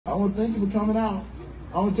I want to thank you for coming out.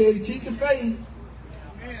 I want to tell you to keep the faith.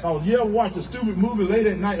 Oh, you ever watch a stupid movie late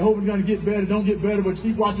at night, hoping it's going to get better, don't get better, but you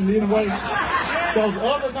keep watching it anyway? Because the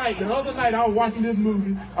other night I was watching this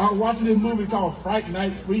movie. I was watching this movie called Fright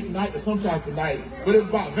Night, Freak Night, or some type of night, but it was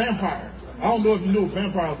about vampires. I don't know if you know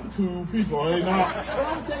vampires are cool people or they not, but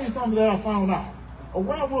I'm going to tell you something that I found out. A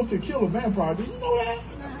werewolf can kill a vampire. Did you know that?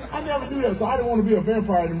 I never knew that, so I didn't want to be a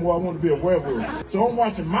vampire anymore. I wanted to be a werewolf. So I'm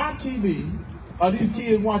watching my TV. These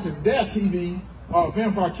kids watching their TV,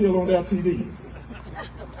 vampire kill on their TV.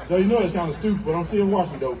 So you know it's kind of stupid, but I'm still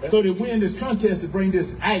watching though. So they win this contest to bring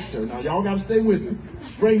this actor. Now y'all got to stay with me.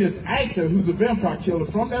 Bring this actor who's a vampire killer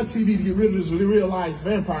from that TV to get rid of this real life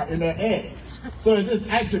vampire in their ad. So as this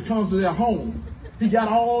actor comes to their home, he got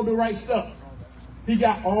all the right stuff. He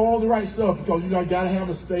got all the right stuff because you know, got to have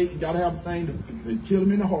a stake, you got to have a thing to kill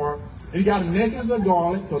him in the heart. And he got a necklace of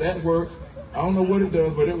garlic, so that worked. I don't know what it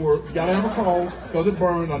does, but it worked. You got to have a cross because it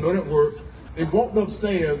burned. I know that worked. They walked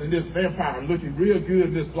upstairs and this vampire looking real good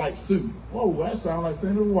in this black suit. Whoa, that sounds like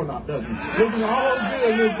Senator Warnock, doesn't it? Looking all good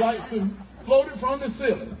in this black suit. Floated from the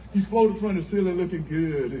ceiling. He floated from the ceiling looking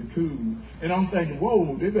good and cool. And I'm thinking,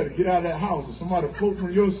 whoa, they better get out of that house. If somebody float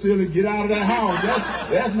from your ceiling, get out of that house.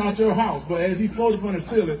 That's not your house. But as he floated from the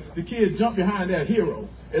ceiling, the kid jumped behind that hero.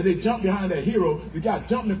 As they jumped behind that hero, the guy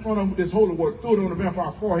jumped in front of him with this holy word, threw it on the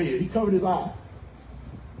vampire's forehead. He covered his eye.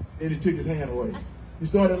 And he took his hand away. He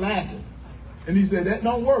started laughing. And he said, that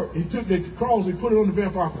don't work. He took the cross and put it on the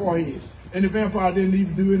vampire's forehead. And the vampire didn't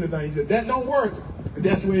even do anything. He said, that don't work. And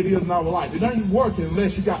that's the way it is in our life. It doesn't work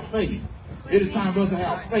unless you got faith. It is time for us to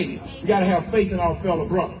have faith. You got to have faith in our fellow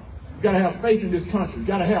brother. You got to have faith in this country. You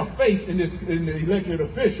got to have faith in the elected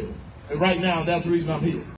officials. And right now, that's the reason I'm here.